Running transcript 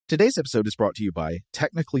Today's episode is brought to you by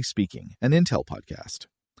Technically Speaking, an Intel podcast.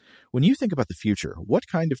 When you think about the future, what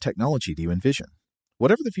kind of technology do you envision?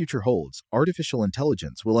 Whatever the future holds, artificial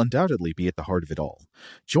intelligence will undoubtedly be at the heart of it all.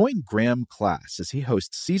 Join Graham Class as he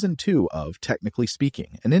hosts Season 2 of Technically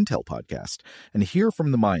Speaking, an Intel podcast, and hear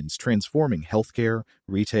from the minds transforming healthcare,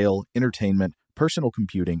 retail, entertainment, personal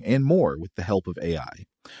computing, and more with the help of AI.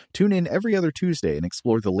 Tune in every other Tuesday and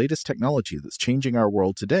explore the latest technology that's changing our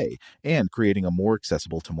world today and creating a more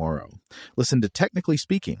accessible tomorrow. Listen to Technically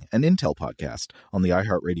Speaking, an Intel podcast on the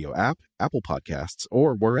iHeartRadio app, Apple Podcasts,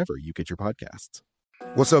 or wherever you get your podcasts.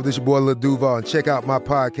 What's up, this your boy Lil Duval, and check out my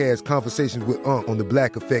podcast, Conversations with Unc, on the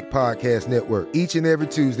Black Effect Podcast Network. Each and every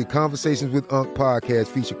Tuesday, Conversations with Unc podcast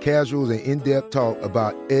feature casuals and in-depth talk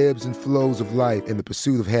about ebbs and flows of life and the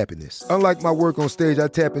pursuit of happiness. Unlike my work on stage, I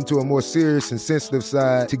tap into a more serious and sensitive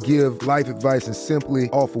side to give life advice and simply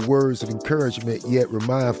offer words of encouragement, yet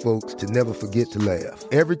remind folks to never forget to laugh.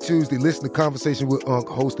 Every Tuesday, listen to Conversations with Unc,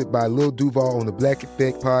 hosted by Lil Duval on the Black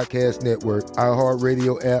Effect Podcast Network,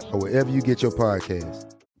 iHeartRadio app, or wherever you get your podcasts.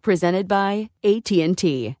 Presented by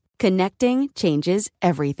AT&T. Connecting changes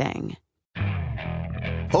everything.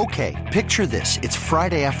 Okay, picture this. It's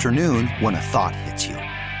Friday afternoon when a thought hits you.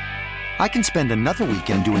 I can spend another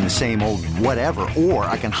weekend doing the same old whatever, or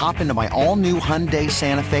I can hop into my all-new Hyundai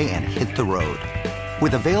Santa Fe and hit the road.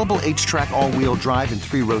 With available H-Track all-wheel drive and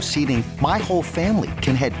 3-row seating, my whole family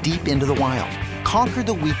can head deep into the wild. Conquer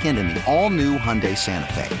the weekend in the all-new Hyundai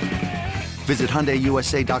Santa Fe. Visit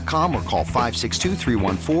HyundaiUSA.com or call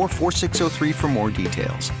 562-314-4603 for more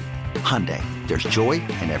details. Hyundai, there's joy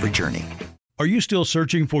in every journey. Are you still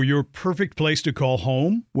searching for your perfect place to call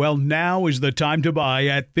home? Well, now is the time to buy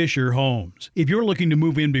at Fisher Homes. If you're looking to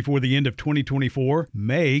move in before the end of 2024,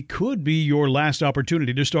 May could be your last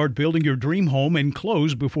opportunity to start building your dream home and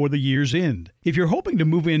close before the year's end. If you're hoping to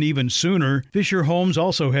move in even sooner, Fisher Homes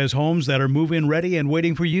also has homes that are move-in ready and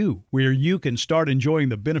waiting for you, where you can start enjoying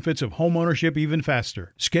the benefits of homeownership even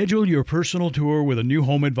faster. Schedule your personal tour with a new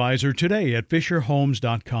home advisor today at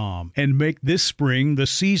FisherHomes.com and make this spring the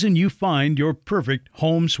season you find your perfect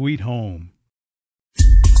home sweet home.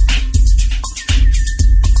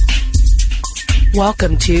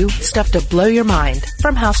 Welcome to Stuff to Blow Your Mind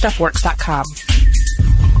from HowStuffWorks.com.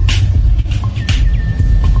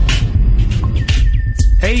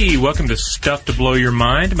 Hey, welcome to Stuff to Blow Your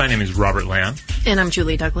Mind. My name is Robert Lamb. And I'm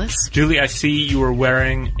Julie Douglas. Julie, I see you are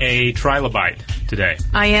wearing a trilobite today.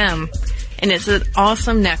 I am. And it's an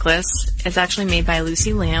awesome necklace. It's actually made by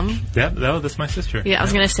Lucy Lamb. Yep, that's my sister. Yeah, I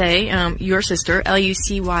was going to say, your sister,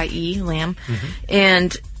 Lucye Lamb. Mm-hmm.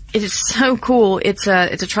 And it is so cool. It's a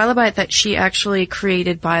trilobite that she actually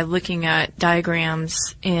created by looking at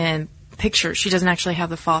diagrams and pictures. She doesn't actually have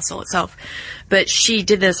the fossil itself. But she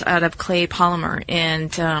did this out of clay polymer.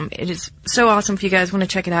 And it is so awesome. If you guys want to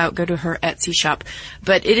check it out, go to her Etsy shop.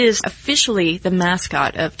 But it is officially the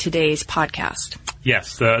mascot of today's podcast.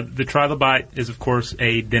 Yes, the trilobite is, of course,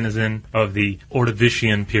 a denizen of the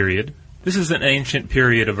Ordovician period. This is an ancient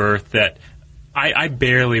period of Earth that I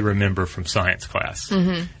barely remember from science class.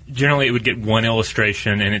 Mm-hmm. Generally, it would get one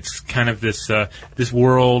illustration, and it's kind of this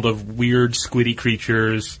world of weird, squiddy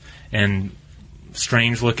creatures and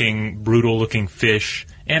strange-looking, brutal-looking fish,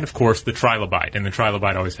 and, of course, the trilobite. And the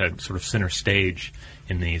trilobite always had sort of center stage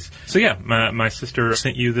in these. So yeah, my sister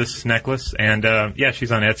sent you this necklace, and yeah,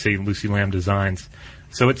 she's on Etsy, Lucy Lamb Designs.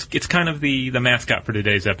 So it's kind of the mascot for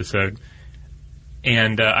today's episode.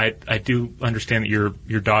 And I do understand that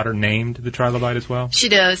your daughter named the trilobite as well. She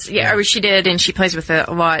does, yeah. Or she did, and she plays with it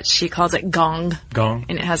a lot. She calls it Gong. Gong,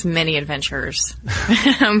 and it has many adventures.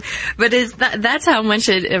 But that's how much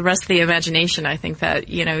it arrests the imagination. I think that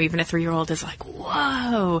even a 3-year-old is like,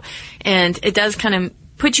 whoa, and it does kind of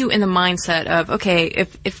put you in the mindset of, okay,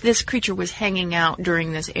 if this creature was hanging out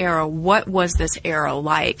during this era, what was this era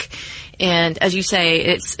like? And as you say,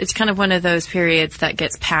 it's kind of one of those periods that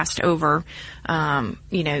gets passed over.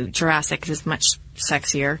 Jurassic is much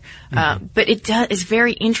sexier, but it's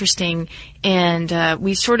very interesting, and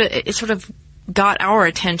it sort of got our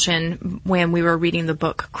attention when we were reading the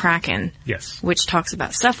book Kraken, yes, which talks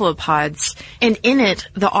about cephalopods. And in it,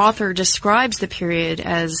 the author describes the period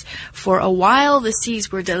as, for a while the seas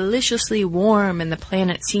were deliciously warm and the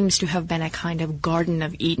planet seems to have been a kind of Garden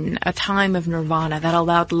of Eden, a time of nirvana that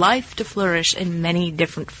allowed life to flourish in many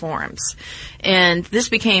different forms. And this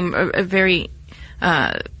became a very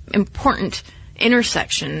important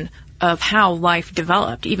intersection of how life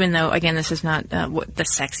developed, even though, again, this is not what the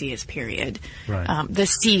sexiest period. Right. The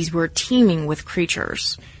seas were teeming with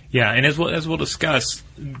creatures. Yeah, and as we'll discuss,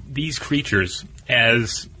 these creatures,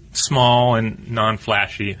 as small and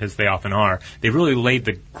non-flashy as they often are, they really laid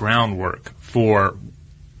the groundwork for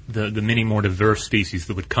the many more diverse species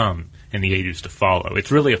that would come in the ages to follow.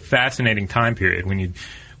 It's really a fascinating time period when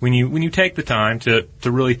you take the time to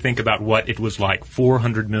really think about what it was like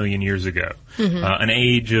 400 million years ago. An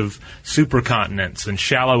age of supercontinents and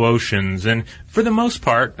shallow oceans, and for the most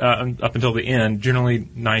part, up until the end, generally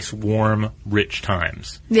nice, warm, rich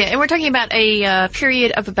times. Yeah, and we're talking about a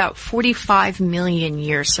period of about 45 million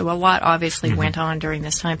years, so a lot obviously went on during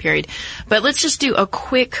this time period. But let's just do a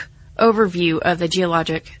quick overview of the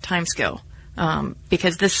geologic timescale.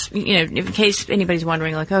 Because this, in case anybody's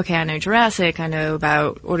wondering, like, okay, I know Jurassic, I know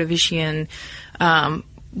about Ordovician.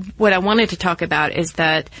 What I wanted to talk about is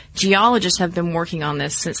that geologists have been working on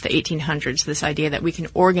this since the 1800s, this idea that we can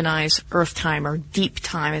organize Earth time, or deep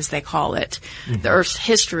time as they call it, the Earth's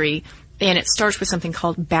history. And it starts with something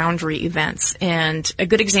called boundary events. And a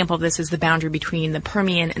good example of this is the boundary between the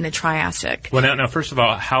Permian and the Triassic. Well, now, first of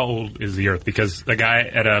all, how old is the Earth? Because a guy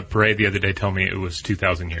at a parade the other day told me it was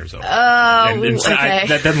 2,000 years old. Oh, okay.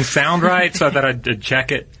 That doesn't sound right, so I thought I'd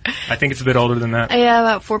check it. I think it's a bit older than that. Yeah,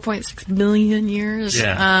 about 4.6 billion years.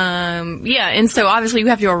 Yeah. And so obviously you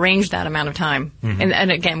have to arrange that amount of time.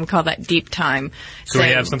 And again, we call that deep time. So we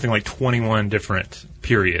have something like 21 different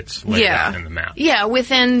periods laid out in the map. Yeah,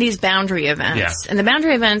 within these boundary events. Yeah. And the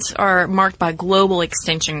boundary events are marked by global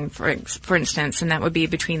extinction, for instance, and that would be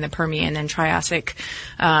between the Permian and Triassic.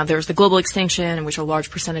 There's the global extinction, in which a large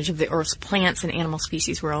percentage of the Earth's plants and animal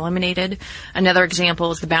species were eliminated. Another example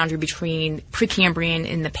is the boundary between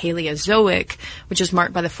Precambrian and the Paleozoic, which is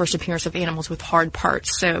marked by the first appearance of animals with hard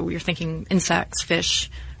parts. So you're thinking insects, fish,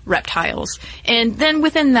 reptiles. And then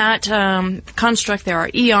within that construct, there are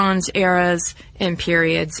eons, eras, and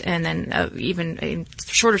periods, and then even in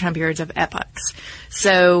shorter time periods of epochs.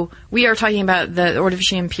 So we are talking about the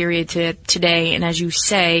Ordovician period to today, and as you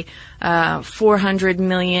say, 400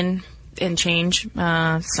 million and change.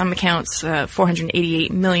 Some accounts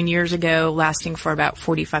 488 million years ago, lasting for about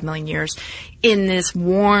 45 million years, in this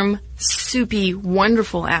warm, soupy,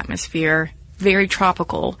 wonderful atmosphere, very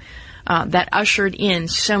tropical, that ushered in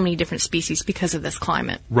so many different species because of this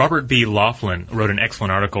climate. Robert B. Laughlin wrote an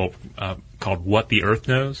excellent article called What the Earth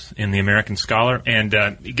Knows in the American Scholar, and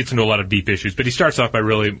he gets into a lot of deep issues, but he starts off by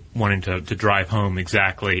really wanting to drive home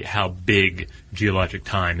exactly how big geologic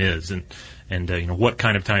time is and what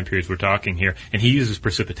kind of time periods we're talking here. And he uses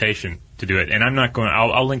precipitation to do it. And I'm not going to,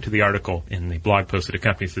 I'll link to the article in the blog post that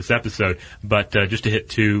accompanies this episode, but just to hit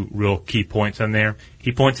two real key points on there.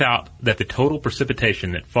 He points out that the total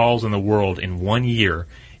precipitation that falls on the world in 1 year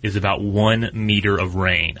is about 1 meter of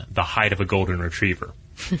rain, the height of a golden retriever.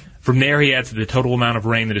 From there, he adds that the total amount of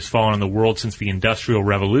rain that has fallen on the world since the Industrial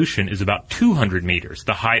Revolution is about 200 meters,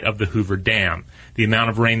 the height of the Hoover Dam. The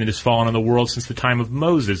amount of rain that has fallen on the world since the time of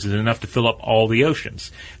Moses is enough to fill up all the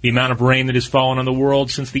oceans. The amount of rain that has fallen on the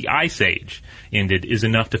world since the Ice Age ended is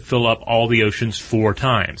enough to fill up all the oceans 4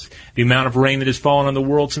 times. The amount of rain that has fallen on the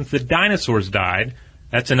world since the dinosaurs died,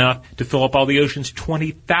 that's enough to fill up all the oceans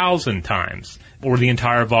 20,000 times, or the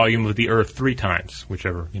entire volume of the Earth 3 times,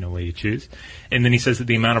 whichever way you choose. And then he says that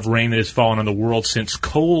the amount of rain that has fallen on the world since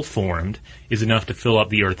coal formed is enough to fill up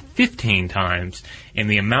the Earth 15 times, and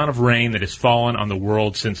the amount of rain that has fallen on the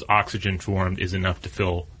world since oxygen formed is enough to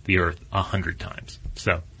fill the Earth 100 times.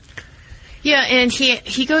 So. Yeah, and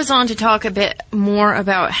he goes on to talk a bit more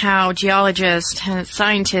about how geologists and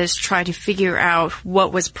scientists try to figure out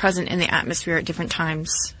what was present in the atmosphere at different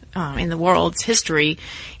times in the world's history.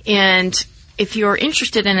 And if you're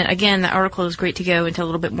interested in it, again, the article is great to go into a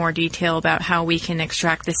little bit more detail about how we can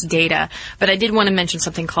extract this data. But I did want to mention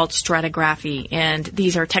something called stratigraphy, and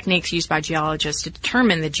these are techniques used by geologists to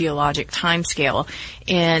determine the geologic timescale.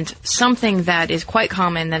 And something that is quite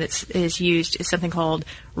common that is used is something called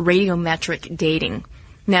radiometric dating.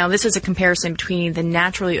 Now, this is a comparison between the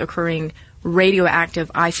naturally occurring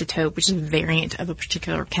radioactive isotope, which is a variant of a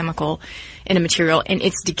particular chemical in a material, and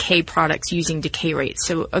its decay products using decay rates.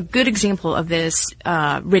 So a good example of this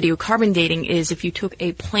radiocarbon dating is if you took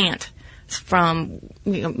a plant from,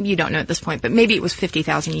 you don't know at this point, but maybe it was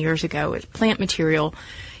 50,000 years ago, it's plant material,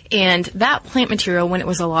 and that plant material, when it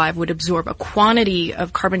was alive, would absorb a quantity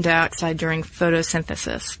of carbon dioxide during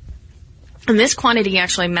photosynthesis. And this quantity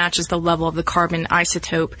actually matches the level of the carbon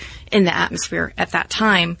isotope in the atmosphere at that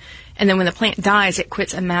time. And then when the plant dies, it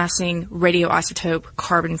quits amassing radioisotope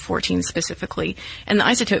carbon-14 specifically, and the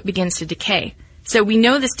isotope begins to decay. So we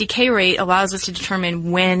know this decay rate allows us to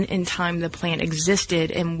determine when in time the plant existed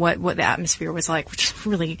and what the atmosphere was like, which is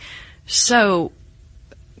really so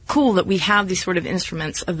cool that we have these sort of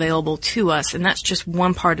instruments available to us, and that's just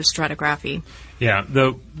one part of stratigraphy. Yeah,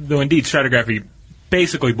 though indeed stratigraphy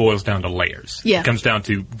basically boils down to layers. Yeah. It comes down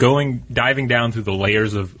to diving down through the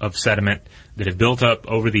layers of sediment that have built up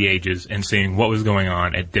over the ages and seeing what was going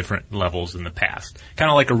on at different levels in the past.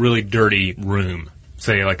 Kind of like a really dirty room.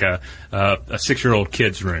 Say like a 6-year-old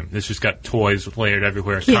kid's room. It's just got toys layered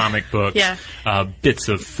everywhere, comic books, bits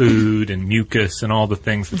of food and mucus and all the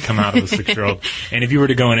things that come out of a 6-year-old. And if you were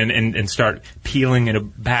to go in and start peeling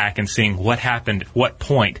it back and seeing what happened at what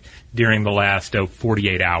point during the last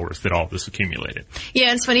 48 hours that all this accumulated.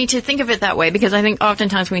 Yeah, it's funny to think of it that way because I think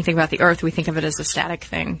oftentimes when we think about the Earth, we think of it as a static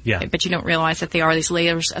thing. Yeah. But you don't realize that they are these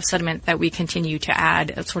layers of sediment that we continue to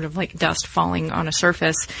add, sort of like dust falling on a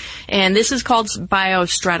surface. And this is called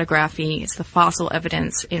biostratigraphy. It's the fossil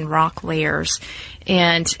evidence in rock layers.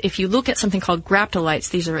 And if you look at something called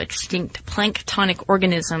graptolites, these are extinct planktonic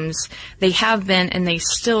organisms. They have been and they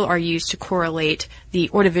still are used to correlate the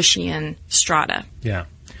Ordovician strata. Yeah.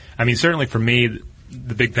 I mean, certainly for me,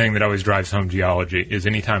 the big thing that always drives home geology is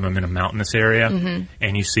anytime I'm in a mountainous area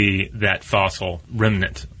and you see that fossil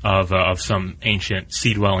remnant of some ancient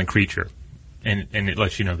sea-dwelling creature, and it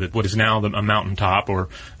lets you know that what is now a mountaintop or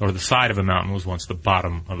the side of a mountain was once the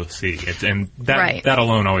bottom of a sea. That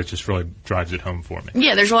alone always just really drives it home for me.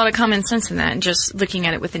 Yeah, there's a lot of common sense in that, and just looking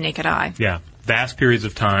at it with the naked eye. Yeah, vast periods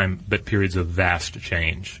of time, but periods of vast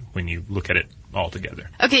change when you look at it all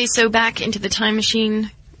together. Okay, so back into the time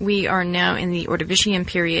machine. We are now in the Ordovician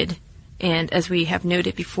period, and as we have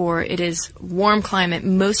noted before, it is warm climate.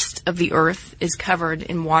 Most of the Earth is covered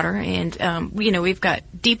in water, and we've got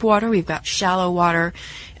deep water, we've got shallow water,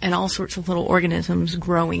 and all sorts of little organisms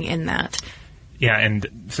growing in that. Yeah, and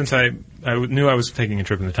since I knew I was taking a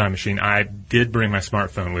trip in the time machine, I did bring my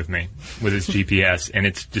smartphone with me with its GPS, and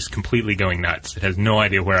it's just completely going nuts. It has no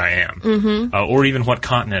idea where I am, or even what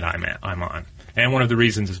continent I'm on. And one of the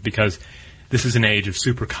reasons is because this is an age of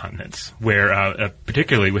supercontinents, where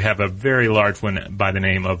particularly we have a very large one by the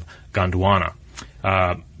name of Gondwana,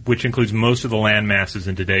 which includes most of the land masses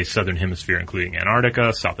in today's southern hemisphere, including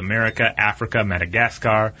Antarctica, South America, Africa,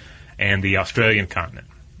 Madagascar, and the Australian continent,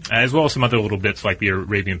 as well as some other little bits like the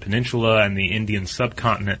Arabian Peninsula and the Indian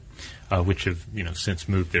subcontinent, which have since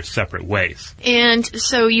moved their separate ways. And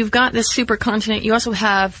so you've got this supercontinent. You also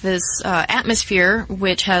have this atmosphere,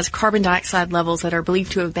 which has carbon dioxide levels that are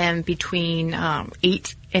believed to have been between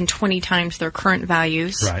 8 and 20 times their current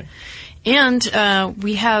values. Right. And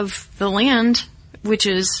we have the land, which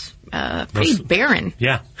is pretty barren.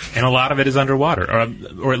 Yeah, and a lot of it is underwater,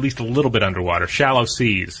 or at least a little bit underwater. Shallow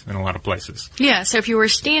seas in a lot of places. Yeah, so if you were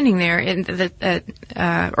standing there in the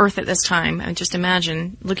Earth at this time, just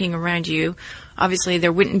imagine looking around you. Obviously,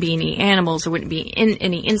 there wouldn't be any animals, there wouldn't be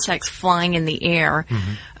any insects flying in the air.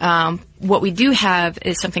 What we do have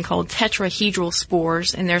is something called tetrahedral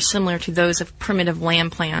spores, and they're similar to those of primitive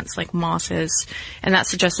land plants like mosses, and that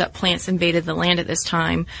suggests that plants invaded the land at this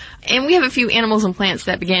time. And we have a few animals and plants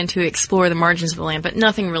that began to explore the margins of the land, but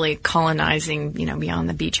nothing really colonizing, beyond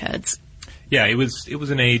the beachheads. Yeah, it was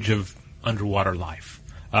an age of underwater life.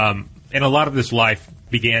 And a lot of this life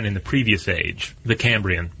began in the previous age, the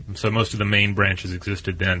Cambrian. So most of the main branches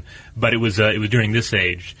existed then. But it was during this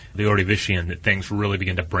age, the Ordovician, that things really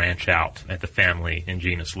began to branch out at the family and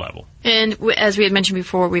genus level. And as we had mentioned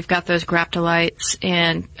before, we've got those graptolites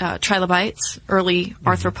and trilobites, early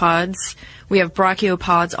arthropods. We have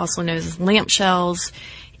brachiopods, also known as lamp shells,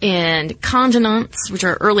 and congenants, which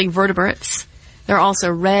are early vertebrates. There are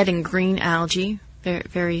also red and green algae. Very,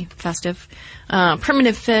 very festive.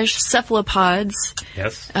 Primitive fish, cephalopods.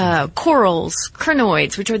 Yes. Corals,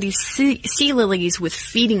 crinoids, which are these sea lilies with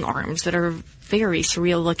feeding arms that are very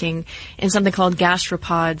surreal looking, and something called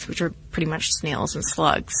gastropods, which are pretty much snails and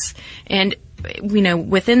slugs. And,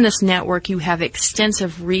 within this network, you have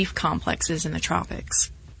extensive reef complexes in the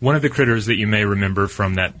tropics. One of the critters that you may remember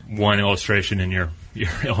from that one illustration in your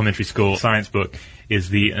elementary school science book is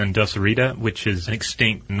the Endosarida, which is an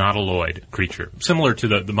extinct nautiloid creature, similar to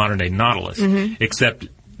the modern-day nautilus, except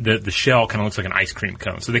the shell kind of looks like an ice cream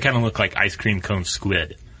cone. So they kind of look like ice cream cone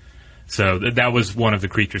squid. So that was one of the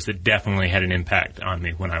creatures that definitely had an impact on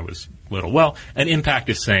me when I was little. Well, an impact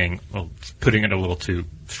is putting it a little too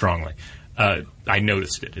strongly. I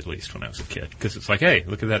noticed it, at least, when I was a kid, because it's like, hey,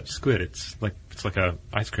 look at that squid. It's like a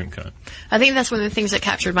ice cream cone. I think that's one of the things that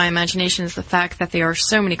captured my imagination is the fact that there are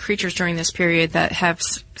so many creatures during this period that have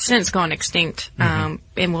since gone extinct, and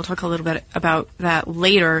we'll talk a little bit about that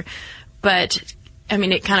later. But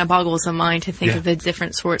it kind of boggles the mind to think of the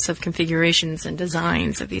different sorts of configurations and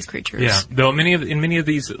designs of these creatures. Yeah, though in many of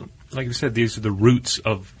these, like you said, these are the roots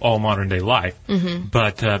of all modern day life.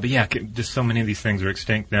 But yeah, just so many of these things are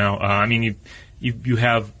extinct now. You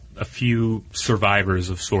have a few survivors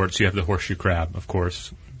of sorts. You have the horseshoe crab, of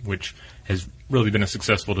course, which has really been a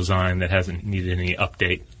successful design that hasn't needed any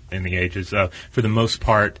update in the ages. For the most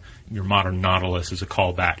part, your modern nautilus is a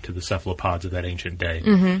callback to the cephalopods of that ancient day,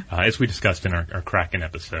 as we discussed in our Kraken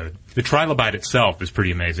episode. The trilobite itself is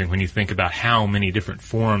pretty amazing when you think about how many different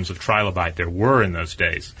forms of trilobite there were in those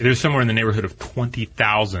days. There's somewhere in the neighborhood of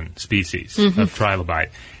 20,000 species of trilobite,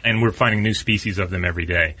 and we're finding new species of them every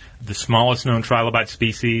day. The smallest known trilobite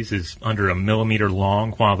species is under a millimeter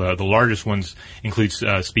long, while the largest ones include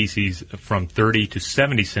species from 30 to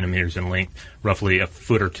 70 centimeters in length, roughly a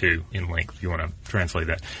foot or two in length, if you want to translate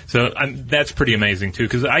that. So that's pretty amazing, too,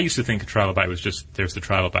 because I used to think a trilobite was just, there's the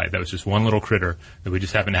trilobite, that was just one little critter that we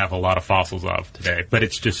just happen to have a lot of fossils of today. But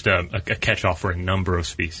it's just a catch-all for a number of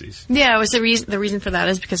species. Yeah, it was the reason for that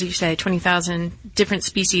is because you say 20,000 different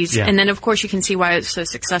species. Yeah. And then, of course, you can see why it's so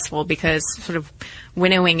successful, because sort of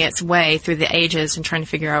winnowing its way through the ages and trying to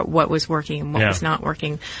figure out what was working and what was not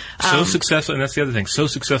working. So successful, and that's the other thing, so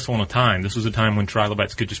successful in a time. This was a time when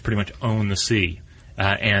trilobites could just pretty much own the sea,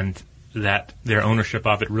 and that their ownership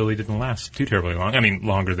of it really didn't last too terribly long. I mean,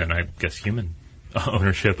 longer than, I guess, human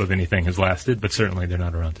ownership of anything has lasted, but certainly they're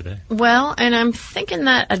not around today. Well, and I'm thinking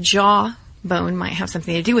that a jaw bone might have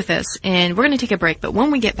something to do with this, and we're going to take a break, but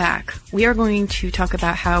when we get back, we are going to talk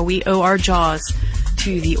about how we owe our jaws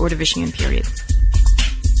to the Ordovician period.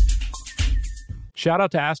 Shout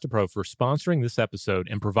out to Astepro for sponsoring this episode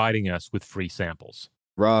and providing us with free samples.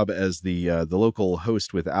 Rob, as the local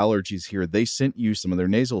host with allergies here, they sent you some of their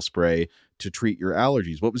nasal spray to treat your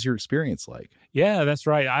allergies. What was your experience like? Yeah, that's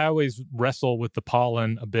right. I always wrestle with the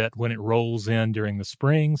pollen a bit when it rolls in during the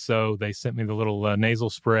spring, so they sent me the little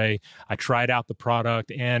nasal spray. I tried out the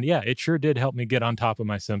product, and yeah, it sure did help me get on top of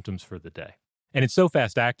my symptoms for the day. And it's so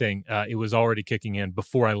fast-acting, it was already kicking in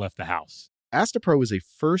before I left the house. Astepro is a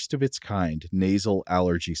first-of-its-kind nasal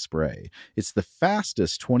allergy spray. It's the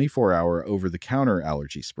fastest 24-hour over-the-counter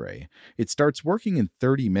allergy spray. It starts working in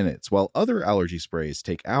 30 minutes, while other allergy sprays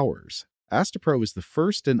take hours. Astepro is the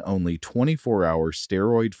first and only 24-hour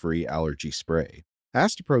steroid-free allergy spray.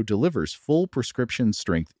 Astepro delivers full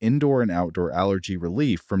prescription-strength indoor and outdoor allergy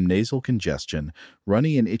relief from nasal congestion,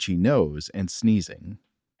 runny and itchy nose, and sneezing.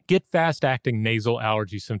 Get fast-acting nasal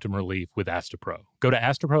allergy symptom relief with Astepro. Go to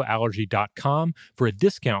asteproallergy.com for a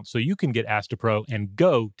discount so you can get Astepro and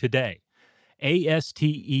go today.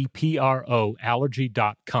 ASTEPRO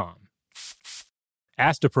allergy.com.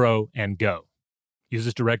 Astepro and go. Use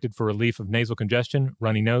as directed for relief of nasal congestion,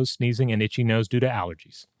 runny nose, sneezing, and itchy nose due to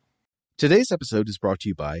allergies. Today's episode is brought to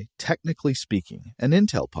you by Technically Speaking, an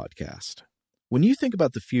Intel podcast. When you think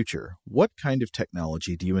about the future, what kind of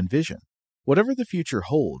technology do you envision? Whatever the future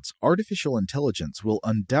holds, artificial intelligence will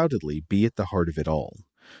undoubtedly be at the heart of it all.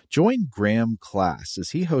 Join Graham Class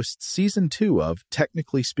as he hosts Season 2 of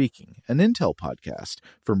Technically Speaking, an Intel podcast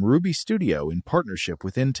from Ruby Studio in partnership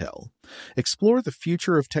with Intel. Explore the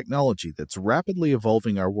future of technology that's rapidly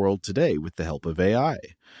evolving our world today with the help of AI.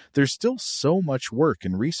 There's still so much work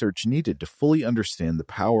and research needed to fully understand the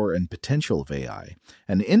power and potential of AI,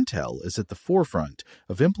 and Intel is at the forefront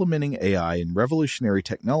of implementing AI in revolutionary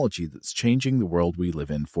technology that's changing the world we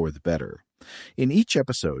live in for the better. In each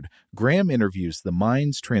episode, Graham interviews the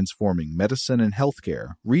minds transforming medicine and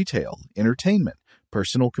healthcare, retail, entertainment,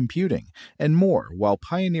 personal computing, and more while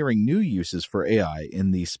pioneering new uses for AI in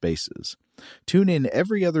these spaces. Tune in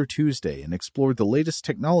every other Tuesday and explore the latest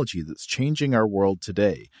technology that's changing our world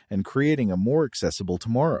today and creating a more accessible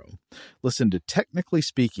tomorrow. Listen to Technically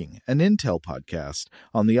Speaking, an Intel podcast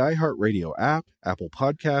on the iHeartRadio app, Apple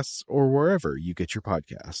Podcasts, or wherever you get your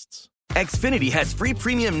podcasts. Xfinity has free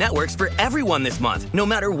premium networks for everyone this month, no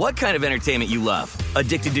matter what kind of entertainment you love.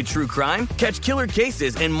 Addicted to true crime? Catch killer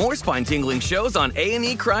cases and more spine-tingling shows on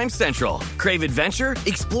A&E Crime Central. Crave adventure?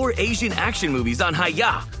 Explore Asian action movies on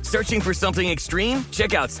Hi-Ya. Searching for something extreme?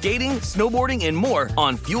 Check out skating, snowboarding, and more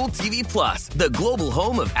on Fuel TV Plus, the global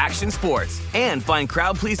home of action sports. And find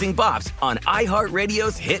crowd-pleasing bops on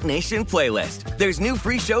iHeartRadio's Hit Nation playlist. There's new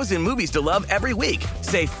free shows and movies to love every week.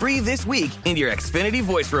 Say free this week in your Xfinity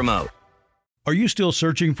voice remote. Are you still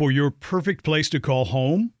searching for your perfect place to call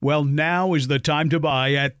home? Well, now is the time to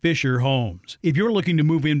buy at Fisher Homes. If you're looking to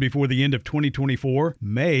move in before the end of 2024,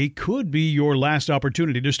 May could be your last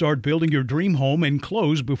opportunity to start building your dream home and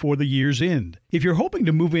close before the year's end. If you're hoping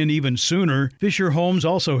to move in even sooner, Fisher Homes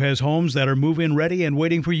also has homes that are move-in ready and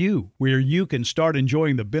waiting for you, where you can start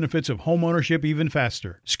enjoying the benefits of homeownership even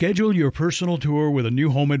faster. Schedule your personal tour with a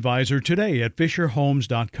new home advisor today at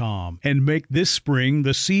FisherHomes.com and make this spring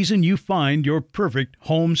the season you find your perfect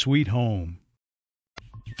home sweet home.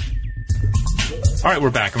 All right,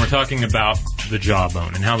 we're back, and we're talking about the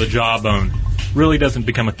jawbone and how the jawbone really doesn't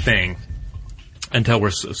become a thing until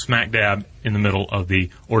we're smack dab in the middle of the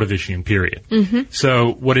Ordovician period.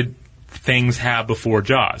 So what did things have before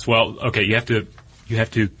jaws? Well, okay, you have to you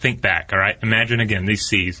have to think back, all right? Imagine, again, these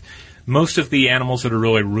seas. Most of the animals that are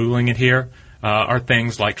really ruling it here are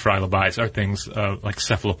things like trilobites, are things like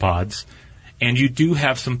cephalopods. And you do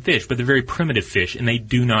have some fish, but they're very primitive fish, and they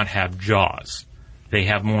do not have jaws. They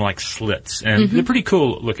have more like slits. And they're pretty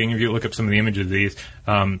cool looking. If you look up some of the images of these,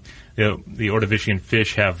 the Ordovician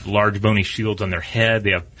fish have large bony shields on their head.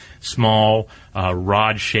 They have small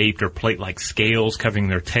rod-shaped or plate-like scales covering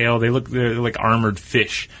their tail. They're like armored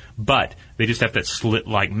fish. But they just have that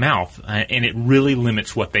slit-like mouth, and it really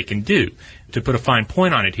limits what they can do. To put a fine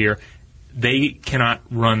point on it here, they cannot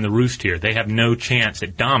run the roost here. They have no chance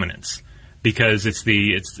at dominance because it's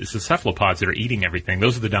the cephalopods that are eating everything.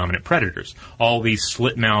 Those are the dominant predators. All these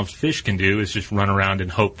slit-mouthed fish can do is just run around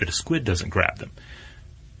and hope that a squid doesn't grab them.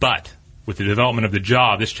 But with the development of the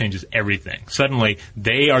jaw, this changes everything. Suddenly,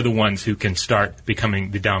 they are the ones who can start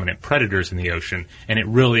becoming the dominant predators in the ocean, and it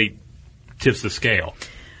really tips the scale.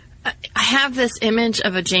 I have this image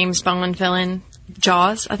of a James Bond villain,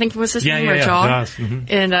 Jaws, I think was his name, or Jaws.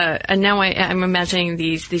 And now I'm imagining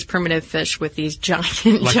these primitive fish with these giant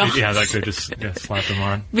jaws. Like they just slap them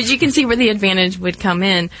on. But you can see where the advantage would come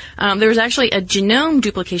in. There was actually a genome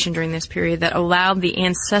duplication during this period that allowed the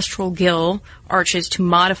ancestral gill arches to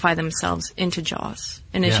modify themselves into jaws.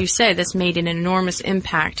 And as you say, this made an enormous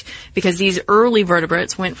impact because these early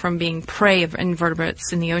vertebrates went from being prey of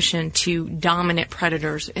invertebrates in the ocean to dominant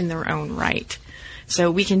predators in their own right.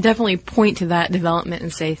 So we can definitely point to that development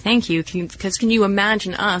and say thank you, because can you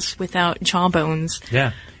imagine us without jawbones?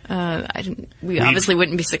 Yeah. We obviously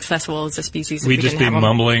wouldn't be successful as a species if we we'd didn't just be have them.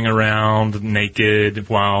 mumbling around naked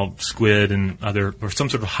while squid and or some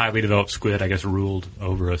sort of highly developed squid, I guess, ruled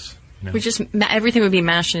over us. You know? Everything would be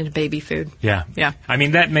mashed into baby food. Yeah. I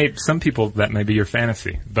mean, some people that may be your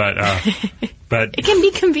fantasy, but but it can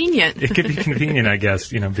be convenient. It could be convenient, I guess.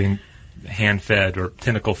 Being hand-fed or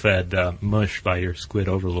tentacle-fed mush by your squid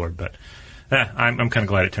overlord, but I'm kind of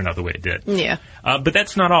glad it turned out the way it did. Yeah. But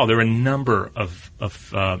that's not all. There are a number of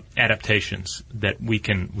adaptations that we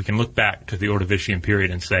can look back to the Ordovician period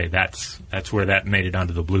and say that's where that made it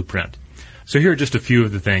onto the blueprint. So here are just a few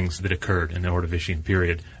of the things that occurred in the Ordovician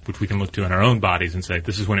period, which we can look to in our own bodies and say,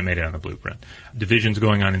 this is when it made it on the blueprint. Divisions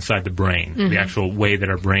going on inside the brain, the actual way that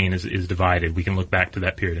our brain is divided. We can look back to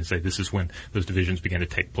that period and say, this is when those divisions began to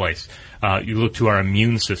take place. You look to our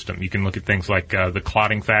immune system. You can look at things like the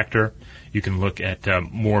clotting factor. You can look at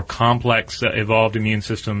more complex evolved immune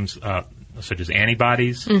systems, such as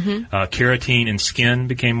antibodies. Keratin in skin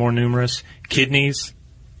became more numerous. Kidneys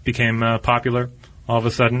became popular all of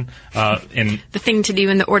a sudden. And the thing to do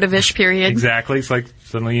in the Ordovish period. Exactly. It's like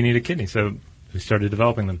suddenly you need a kidney. So we started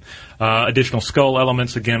developing them. Additional skull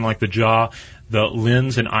elements, again, like the jaw, the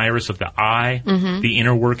lens and iris of the eye, the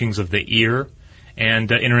inner workings of the ear, and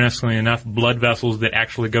interestingly enough, blood vessels that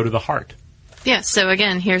actually go to the heart. Yeah, so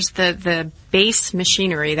again, here's the base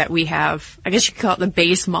machinery that we have. I guess you could call it the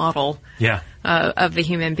base model of the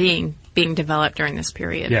human being developed during this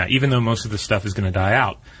period. Yeah, even though most of the stuff is going to die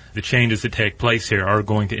out, the changes that take place here are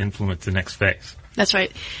going to influence the next phase. That's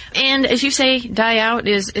right. And as you say, die out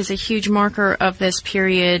is a huge marker of this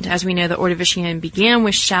period. As we know, the Ordovician began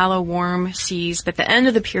with shallow, warm seas, but the end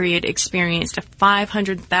of the period experienced a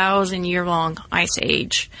 500,000-year-long ice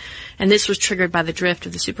age. And this was triggered by the drift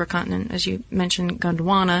of the supercontinent, as you mentioned,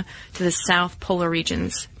 Gondwana, to the south polar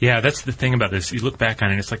regions. Yeah, that's the thing about this. You look back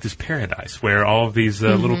on it, it's like this paradise where all of these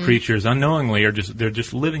little creatures unknowingly they're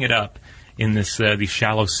just living it up in these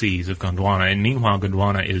shallow seas of Gondwana. And meanwhile,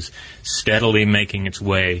 Gondwana is steadily making its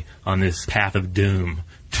way on this path of doom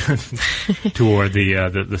toward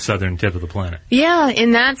the southern tip of the planet. Yeah,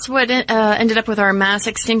 and that's what ended up with our mass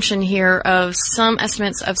extinction here of some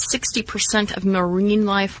estimates of 60% of marine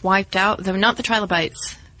life wiped out, though not the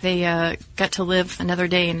trilobites. They got to live another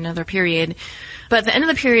day in another period. But the end of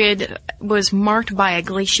the period was marked by a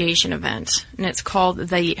glaciation event, and it's called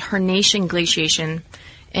the Hernatian glaciation.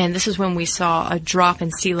 And this is when we saw a drop in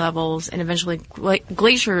sea levels and eventually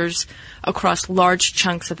glaciers across large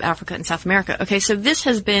chunks of Africa and South America. Okay, so this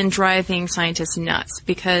has been driving scientists nuts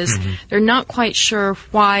because they're not quite sure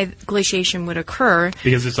why glaciation would occur.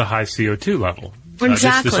 Because it's a high CO2 level.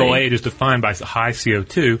 Exactly. This whole age is defined by high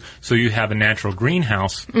CO2, so you have a natural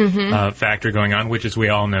greenhouse factor going on, which, as we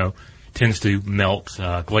all know, tends to melt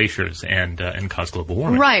glaciers and cause global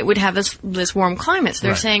warming. Right, would have this warm climate. So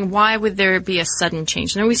they're saying, why would there be a sudden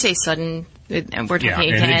change? Now, we say sudden, and we're talking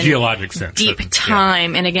in again, a geologic sense. Deep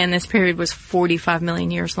time. And again, this period was 45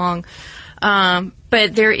 million years long.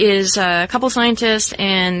 But there is a couple of scientists,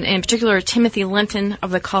 and in particular Timothy Linton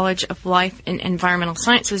of the College of Life and Environmental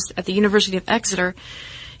Sciences at the University of Exeter,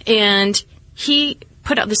 and he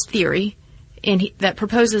put out this theory. that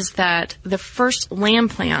proposes that the first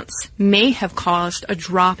land plants may have caused a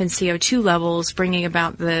drop in CO2 levels, bringing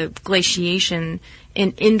about the glaciation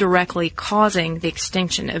and indirectly causing the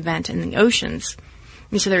extinction event in the oceans.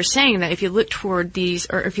 And so they're saying that if you look toward these,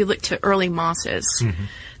 or if you look to early mosses,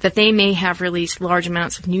 that they may have released large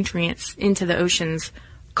amounts of nutrients into the oceans,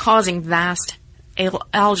 causing vast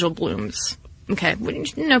algal blooms. Okay,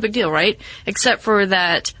 no big deal, right? Except for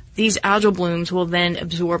that these algal blooms will then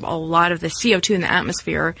absorb a lot of the CO2 in the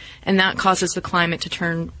atmosphere, and that causes the climate to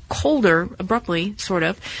turn colder abruptly, sort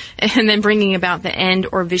of, and then bringing about the end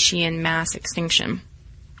Ordovician mass extinction.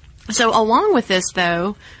 So along with this,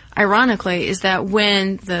 though, ironically, is that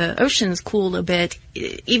when the oceans cooled a bit,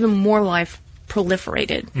 even more life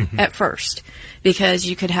proliferated at first, because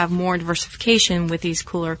you could have more diversification with these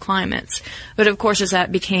cooler climates. But of course, as that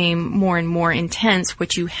became more and more intense,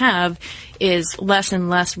 what you have is less and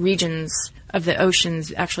less regions of the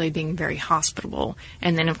oceans actually being very hospitable.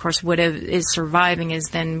 And then, of course, what is surviving is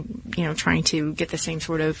then, trying to get the same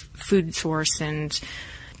sort of food source, and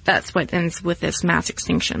that's what ends with this mass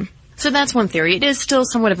extinction. So that's one theory. It is still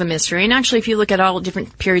somewhat of a mystery. And actually, if you look at all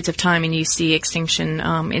different periods of time and you see extinction,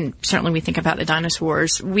 and certainly we think about the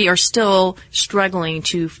dinosaurs, we are still struggling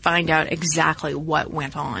to find out exactly what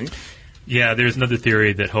went on. Yeah, there's another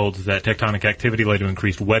theory that holds that tectonic activity led to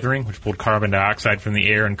increased weathering, which pulled carbon dioxide from the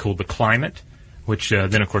air and cooled the climate, which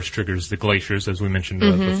then, of course, triggers the glaciers, as we mentioned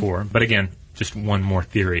before. But again, just one more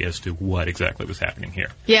theory as to what exactly was happening here.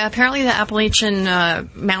 Yeah, apparently the Appalachian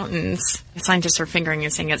Mountains, scientists are fingering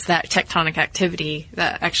and saying it's that tectonic activity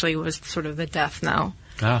that actually was sort of the death knell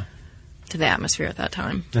to the atmosphere at that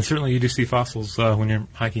time. And certainly you do see fossils when you're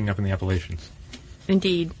hiking up in the Appalachians.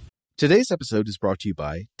 Indeed. Today's episode is brought to you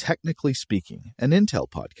by Technically Speaking, an Intel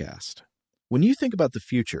podcast. When you think about the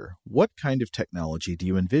future, what kind of technology do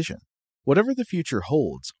you envision? Whatever the future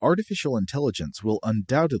holds, artificial intelligence will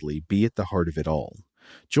undoubtedly be at the heart of it all.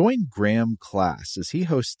 Join Graham Class as he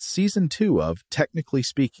hosts Season 2 of Technically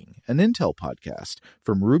Speaking, an Intel podcast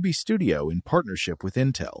from Ruby Studio in partnership with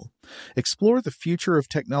Intel. Explore the future of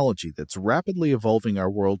technology that's rapidly evolving our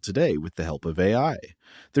world today with the help of AI.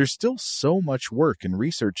 There's still so much work and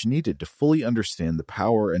research needed to fully understand the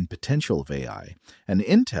power and potential of AI, and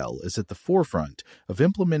Intel is at the forefront of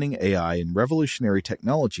implementing AI in revolutionary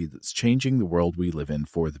technology that's changing the world we live in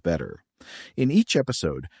for the better. In each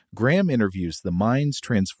episode, Graham interviews the minds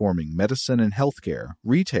transforming medicine and healthcare,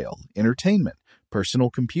 retail, entertainment,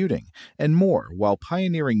 personal computing, and more while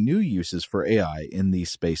pioneering new uses for AI in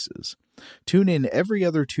these spaces. Tune in every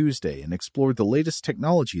other Tuesday and explore the latest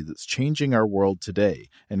technology that's changing our world today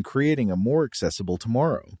and creating a more accessible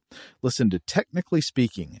tomorrow. Listen to Technically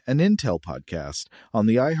Speaking, an Intel podcast on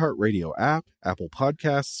the iHeartRadio app, Apple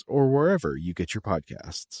Podcasts, or wherever you get your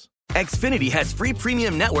podcasts. Xfinity has free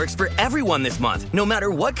premium networks for everyone this month, no matter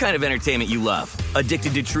what kind of entertainment you love.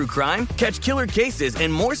 Addicted to true crime? Catch killer cases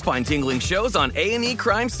and more spine-tingling shows on A&E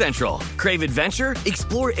Crime Central. Crave adventure?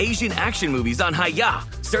 Explore Asian action movies on Hi-Ya.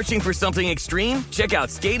 Searching for something extreme? Check out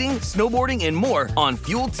skating, snowboarding, and more on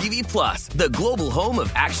Fuel TV Plus, the global home of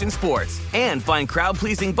action sports. And find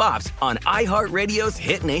crowd-pleasing bops on iHeartRadio's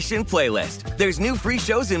Hit Nation playlist. There's new free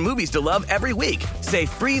shows and movies to love every week. Say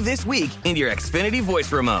free this week in your Xfinity voice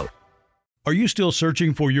remote. Are you still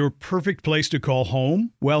searching for your perfect place to call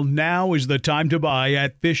home? Well, now is the time to buy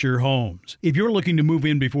at Fisher Homes. If you're looking to move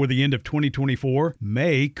in before the end of 2024,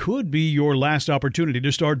 May could be your last opportunity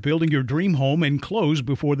to start building your dream home and close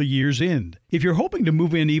before the year's end. If you're hoping to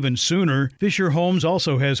move in even sooner, Fisher Homes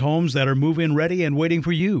also has homes that are move-in ready and waiting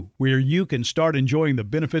for you, where you can start enjoying the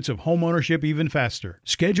benefits of homeownership even faster.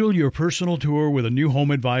 Schedule your personal tour with a new home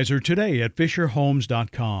advisor today at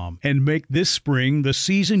FisherHomes.com and make this spring the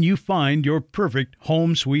season you find your perfect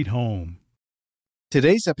home sweet home.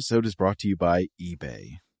 Today's episode is brought to you by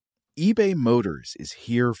eBay. eBay Motors is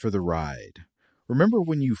here for the ride. Remember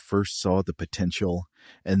when you first saw the potential?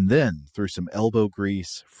 And then, through some elbow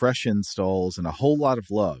grease, fresh installs, and a whole lot of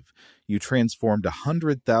love, you transformed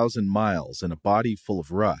 100,000 miles and a body full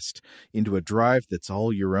of rust into a drive that's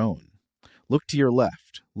all your own. Look to your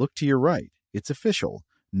left. Look to your right. It's official.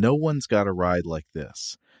 No one's got a ride like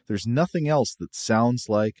this. There's nothing else that sounds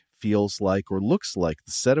like, feels like, or looks like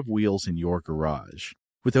the set of wheels in your garage.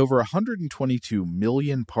 With over 122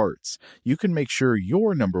 million parts, you can make sure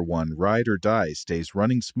your number one ride or die stays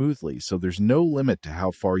running smoothly, so there's no limit to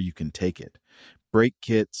how far you can take it. Brake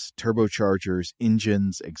kits, turbochargers,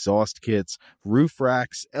 engines, exhaust kits, roof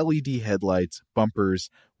racks, LED headlights,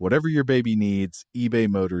 bumpers, whatever your baby needs, eBay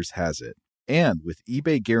Motors has it. And with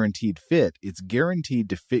eBay Guaranteed Fit, it's guaranteed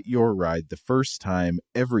to fit your ride the first time,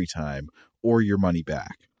 every time, or your money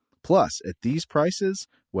back. Plus, at these prices,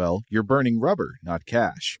 well, you're burning rubber, not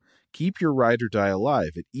cash. Keep your ride or die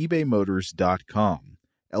alive at ebaymotors.com.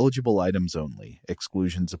 Eligible items only.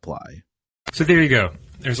 Exclusions apply. So there you go.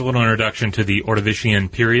 There's a little introduction to the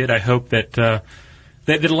Ordovician period. I hope that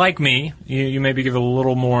that like me, you maybe give a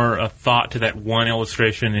little more thought to that one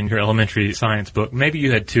illustration in your elementary science book. Maybe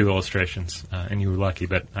you had two illustrations, and you were lucky,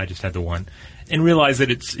 but I just had the one. And realize that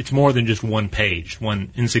it's more than just one page,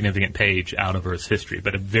 one insignificant page out of Earth's history,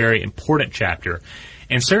 but a very important chapter.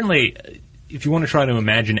 And certainly, if you want to try to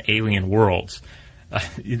imagine alien worlds,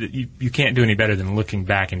 you can't do any better than looking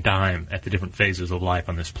back in time at the different phases of life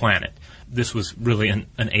on this planet. This was really an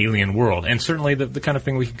alien world, and certainly the kind of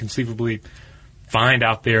thing we can conceivably find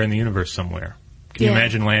out there in the universe somewhere. Can you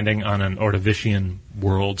imagine landing on an Ordovician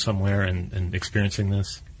world somewhere and experiencing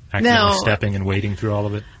this? Accidentally stepping and wading through all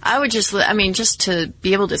of it? I would just to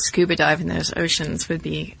be able to scuba dive in those oceans would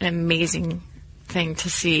be an amazing thing to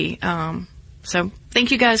see. So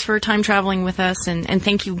thank you guys for time traveling with us, and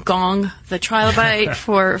thank you, Gong, the trilobite,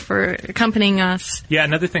 for accompanying us. Yeah,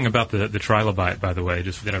 another thing about the trilobite, by the way,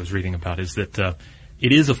 just that I was reading about, is that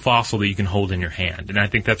it is a fossil that you can hold in your hand. And I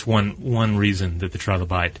think that's one reason that the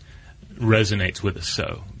trilobite resonates with us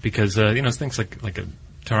so. Because, things like a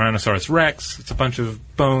Tyrannosaurus Rex, it's a bunch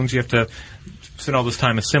of bones. You have to spend all this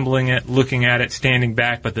time assembling it, looking at it, standing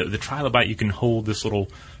back. But the trilobite, you can hold this little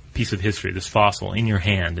piece of history, this fossil, in your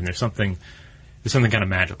hand. And there's something kind of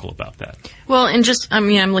magical about that. Well, and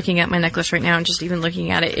I'm looking at my necklace right now, and just even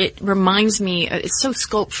looking at it, it reminds me, it's so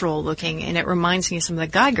sculptural looking, and it reminds me of some of the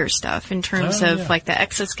Geiger stuff in terms of like the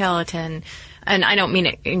exoskeleton. And I don't mean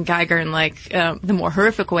it in Geiger in the more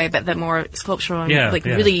horrific way, but the more sculptural and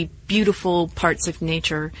really beautiful parts of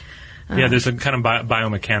nature. There's a kind of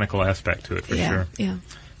biomechanical aspect to it for sure. Yeah.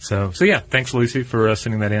 So yeah, thanks Lucy for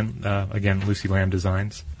sending that in. Again, Lucy Lamb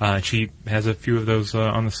Designs. She has a few of those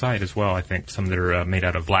on the site as well, I think, some that are made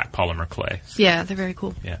out of black polymer clay. So, yeah, they're very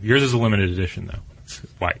cool. Yeah, yours is a limited edition though. It's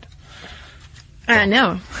white. I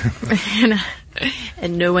know.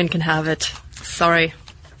 And no one can have it. Sorry.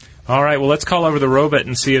 All right, well, let's call over the robot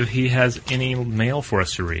and see if he has any mail for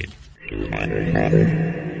us to read.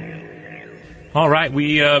 All right,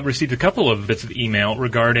 we received a couple of bits of email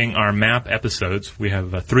regarding our map episodes. We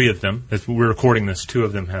have 3 of them. As we're recording this, 2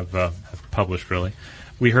 of them have published, really.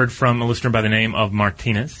 We heard from a listener by the name of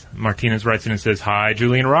Martinez. Martinez writes in and says, "Hi,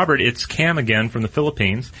 Julie and Robert. It's Cam again from the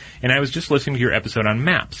Philippines, and I was just listening to your episode on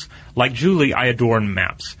maps. Like Julie, I adore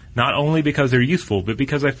maps. Not only because they're useful, but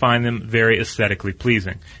because I find them very aesthetically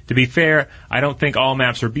pleasing. To be fair, I don't think all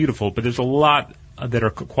maps are beautiful, but there's a lot that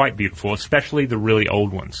are quite beautiful, especially the really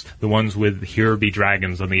old ones. The ones with "Here be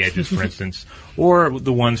dragons" on the edges, for instance, or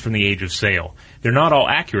the ones from the Age of Sail. They're not all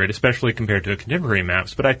accurate, especially compared to contemporary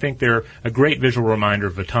maps, but I think they're a great visual reminder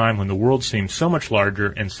of a time when the world seemed so much larger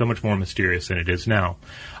and so much more mysterious than it is now.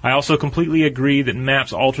 I also completely agree that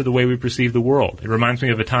maps alter the way we perceive the world. It reminds me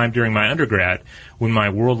of a time during my undergrad when my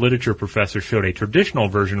world literature professor showed a traditional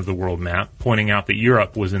version of the world map, pointing out that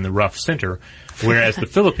Europe was in the rough center, whereas the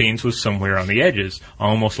Philippines was somewhere on the edges,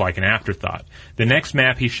 almost like an afterthought. The next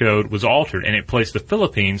map he showed was altered, and it placed the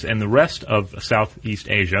Philippines and the rest of Southeast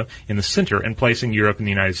Asia in the center and placing Europe and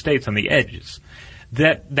the United States on the edges.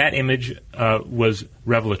 That image was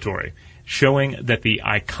revelatory, showing that the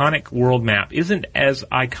iconic world map isn't as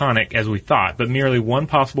iconic as we thought, but merely one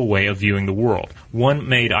possible way of viewing the world. One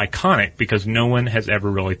made iconic because no one has ever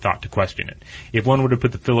really thought to question it. If one were to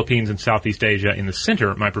put the Philippines and Southeast Asia in the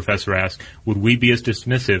center, my professor asked, would we be as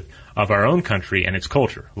dismissive of our own country and its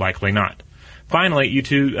culture? Likely not. Finally, you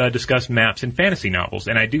two discuss maps in fantasy novels,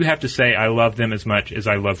 and I do have to say I love them as much as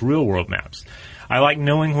I love real-world maps. I like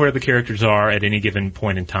knowing where the characters are at any given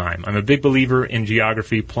point in time. I'm a big believer in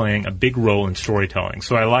geography playing a big role in storytelling,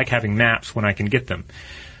 so I like having maps when I can get them.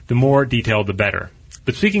 The more detailed, the better.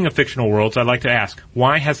 But speaking of fictional worlds, I'd like to ask,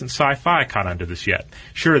 why hasn't sci-fi caught on to this yet?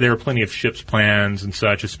 Sure, there are plenty of ships plans and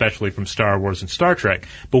such, especially from Star Wars and Star Trek,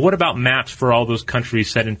 but what about maps for all those countries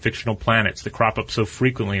set in fictional planets that crop up so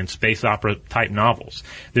frequently in space opera-type novels?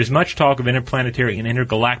 There's much talk of interplanetary and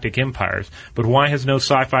intergalactic empires, but why has no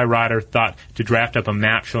sci-fi writer thought to draft up a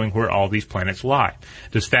map showing where all these planets lie?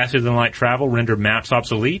 Does faster-than-light travel render maps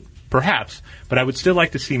obsolete? Perhaps, but I would still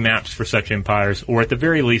like to see maps for such empires, or at the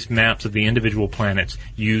very least maps of the individual planets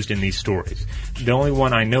used in these stories. The only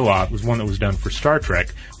one I know of was one that was done for Star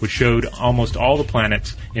Trek, which showed almost all the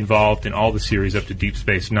planets involved in all the series up to Deep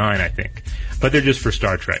Space Nine, I think. But they're just for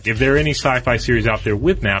Star Trek. If there are any sci-fi series out there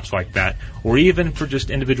with maps like that, or even for just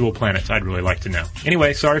individual planets, I'd really like to know.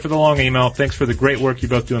 Anyway, sorry for the long email. Thanks for the great work you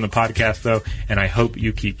both do on the podcast, though, and I hope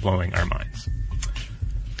you keep blowing our minds.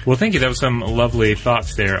 Well, thank you. That was some lovely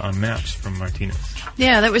thoughts there on maps from Martinez.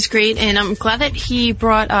 Yeah, that was great, and I'm glad that he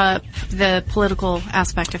brought up the political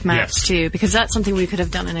aspect of maps, too, because that's something we could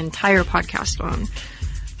have done an entire podcast on.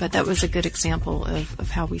 But that was a good example of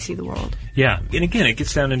how we see the world. Yeah, and again, it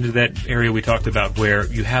gets down into that area we talked about where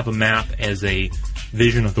you have a map as a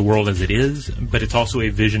vision of the world as it is, but it's also a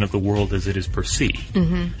vision of the world as it is perceived.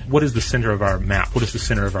 Mm-hmm. What is the center of our map? What is the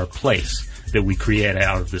center of our place that we create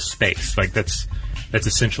out of this space? Like, that's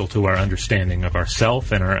essential to our understanding of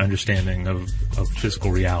ourself and our understanding of physical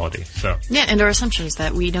reality. So yeah, and our assumptions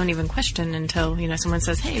that we don't even question until, someone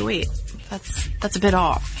says, hey, wait, that's a bit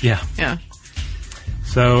off. Yeah. Yeah.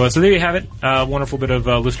 So there you have it. Wonderful bit of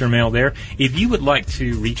listener mail there. If you would like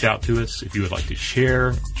to reach out to us, if you would like to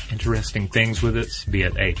share interesting things with us, be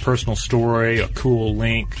it a personal story, a cool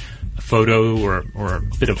link, a photo, or a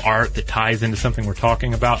bit of art that ties into something we're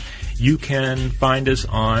talking about, you can find us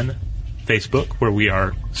on Facebook, where we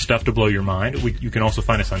are Stuff to Blow Your Mind. You can also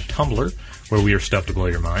find us on Tumblr, where we are Stuff to Blow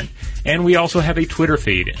Your Mind. And we also have a Twitter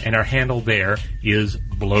feed, and our handle there is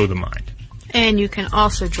Blow the Mind. And you can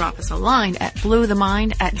also drop us a line at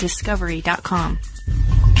blowthemind@discovery.com.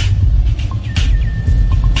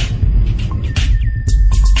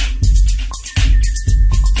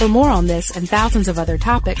 For more on this and thousands of other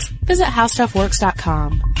topics, visit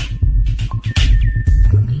howstuffworks.com.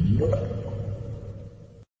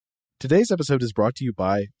 Today's episode is brought to you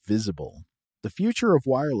by Visible. The future of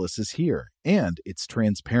wireless is here, and it's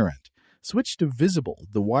transparent. Switch to Visible,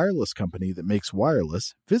 the wireless company that makes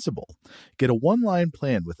wireless visible. Get a one-line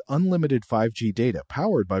plan with unlimited 5G data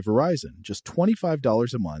powered by Verizon, just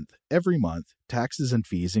 $25 a month, every month, taxes and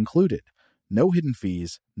fees included. No hidden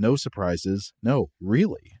fees, no surprises, no,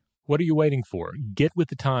 really. What are you waiting for? Get with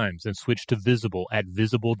the times and switch to Visible at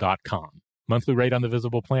Visible.com. Monthly rate on the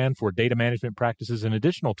Visible plan. For data management practices and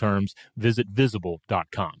additional terms, visit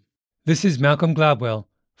Visible.com. This is Malcolm Gladwell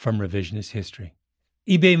from Revisionist History.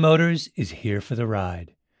 eBay Motors is here for the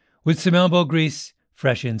ride. With some elbow grease,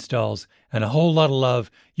 fresh installs, and a whole lot of love,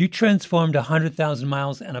 you transformed 100,000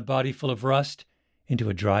 miles and a body full of rust into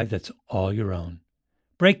a drive that's all your own.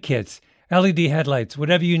 Brake kits, LED headlights,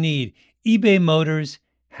 whatever you need, eBay Motors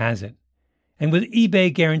has it. And with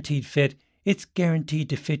eBay Guaranteed Fit, it's guaranteed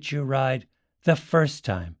to fit your ride the first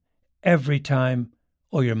time, every time,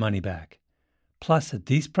 or your money back. Plus, at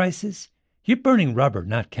these prices, you're burning rubber,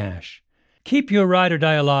 not cash. Keep your ride or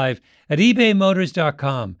die alive at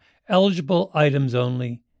ebaymotors.com. Eligible items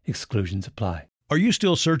only. Exclusions apply. Are you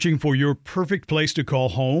still searching for your perfect place to call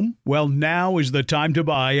home? Well, now is the time to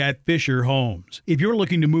buy at Fisher Homes. If you're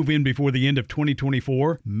looking to move in before the end of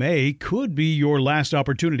 2024, May could be your last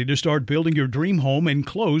opportunity to start building your dream home and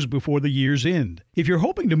close before the year's end. If you're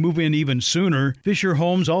hoping to move in even sooner, Fisher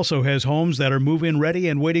Homes also has homes that are move-in ready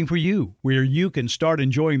and waiting for you, where you can start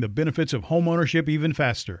enjoying the benefits of homeownership even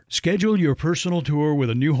faster. Schedule your personal tour with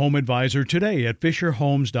a new home advisor today at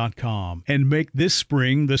FisherHomes.com and make this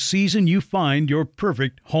spring the season you find your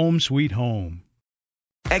perfect home sweet home.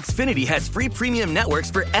 Xfinity has free premium networks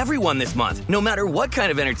for everyone this month, no matter what kind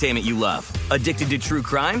of entertainment you love. Addicted to true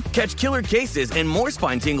crime? Catch killer cases and more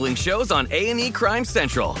spine-tingling shows on A&E Crime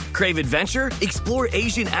Central. Crave adventure? Explore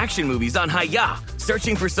Asian action movies on Hi-YAH.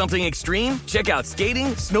 Searching for something extreme? Check out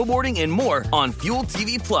skating, snowboarding, and more on Fuel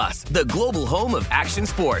TV Plus, the global home of action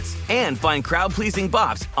sports. And find crowd-pleasing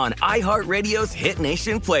bops on iHeartRadio's Hit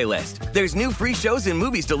Nation playlist. There's new free shows and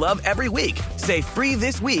movies to love every week. Say free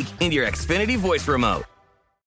this week in your Xfinity voice remote.